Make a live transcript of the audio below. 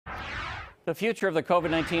The future of the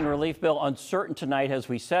COVID-19 relief bill uncertain tonight, as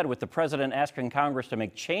we said, with the president asking Congress to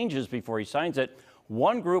make changes before he signs it.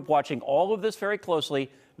 One group watching all of this very closely,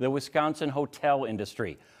 the Wisconsin hotel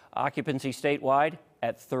industry. Occupancy statewide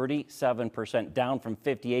at 37%, down from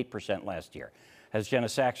 58% last year. As Jenna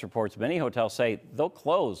Sachs reports, many hotels say they'll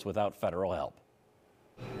close without federal help.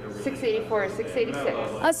 684,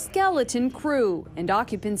 686. A skeleton crew and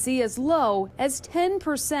occupancy as low as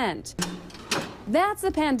 10%. That's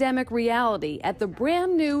the pandemic reality at the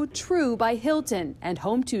brand new True by Hilton and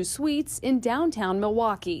Home2 Suites in downtown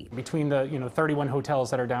Milwaukee. Between the 31 hotels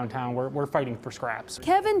that are downtown, we're fighting for scraps.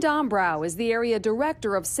 Kevin Dombrow is the area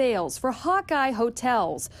director of sales for Hawkeye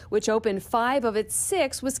Hotels, which opened 5 of its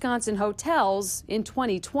 6 Wisconsin hotels in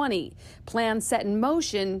 2020. Plans set in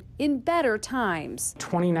motion in better times.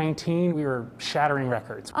 2019, we were shattering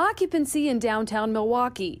records. Occupancy in downtown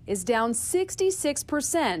Milwaukee is down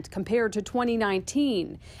 66% compared to 2019.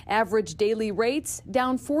 Average daily rates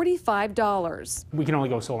down $45. We can only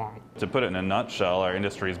go so long. To put it in a nutshell, our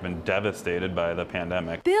industry has been devastated by the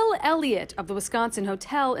pandemic. Bill Elliott of the Wisconsin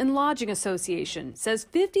Hotel and Lodging Association says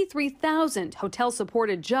 53,000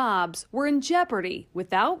 hotel-supported jobs were in jeopardy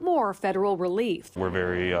without more federal relief. We're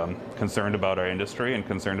very concerned about our industry and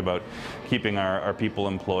concerned about keeping our people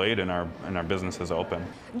employed and our businesses open.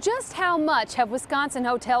 Just how much have Wisconsin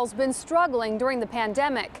hotels been struggling during the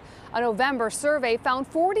pandemic? A November survey found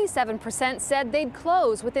 47% said they'd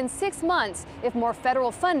close within 6 months if more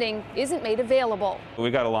federal funding isn't made available. We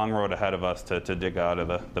got a long road ahead of us to dig out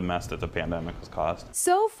of the mess that the pandemic has caused.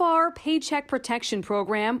 So far, Paycheck Protection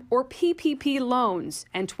Program, or PPP loans,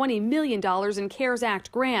 and $20 million in CARES Act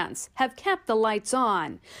grants have kept the lights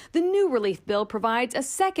on. The new relief bill provides a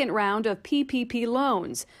second round of PPP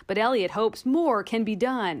loans, but Elliott hopes more can be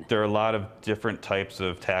done. There are a lot of different types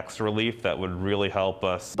of tax relief that would really help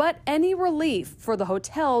us. But any relief for the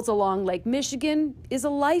hotels along Lake Michigan is a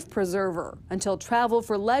life preserver until travel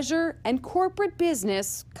for leisure and corporate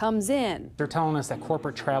business comes in. They're telling us that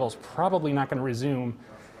corporate travel is probably not going to resume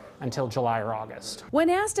until July or August. When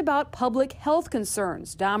asked about public health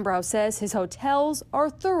concerns, Dombrow says his hotels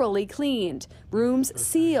are thoroughly cleaned, rooms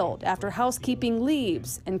sealed after housekeeping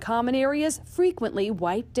leaves, and common areas frequently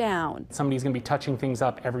wiped down. Somebody's going to be touching things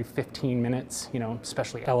up every 15 minutes,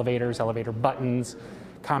 especially elevators, elevator buttons,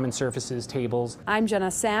 common surfaces, tables. I'm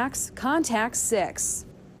Jenna Sachs, Contact 6.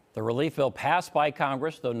 The relief bill passed by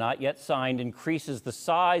Congress, though not yet signed, increases the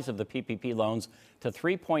size of the PPP loans to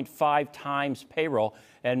 3.5 times payroll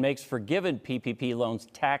and makes forgiven PPP loans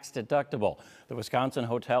tax deductible. The Wisconsin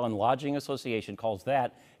Hotel and Lodging Association calls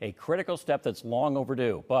that a critical step that's long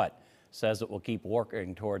overdue, but says it will keep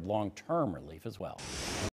working toward long-term relief as well.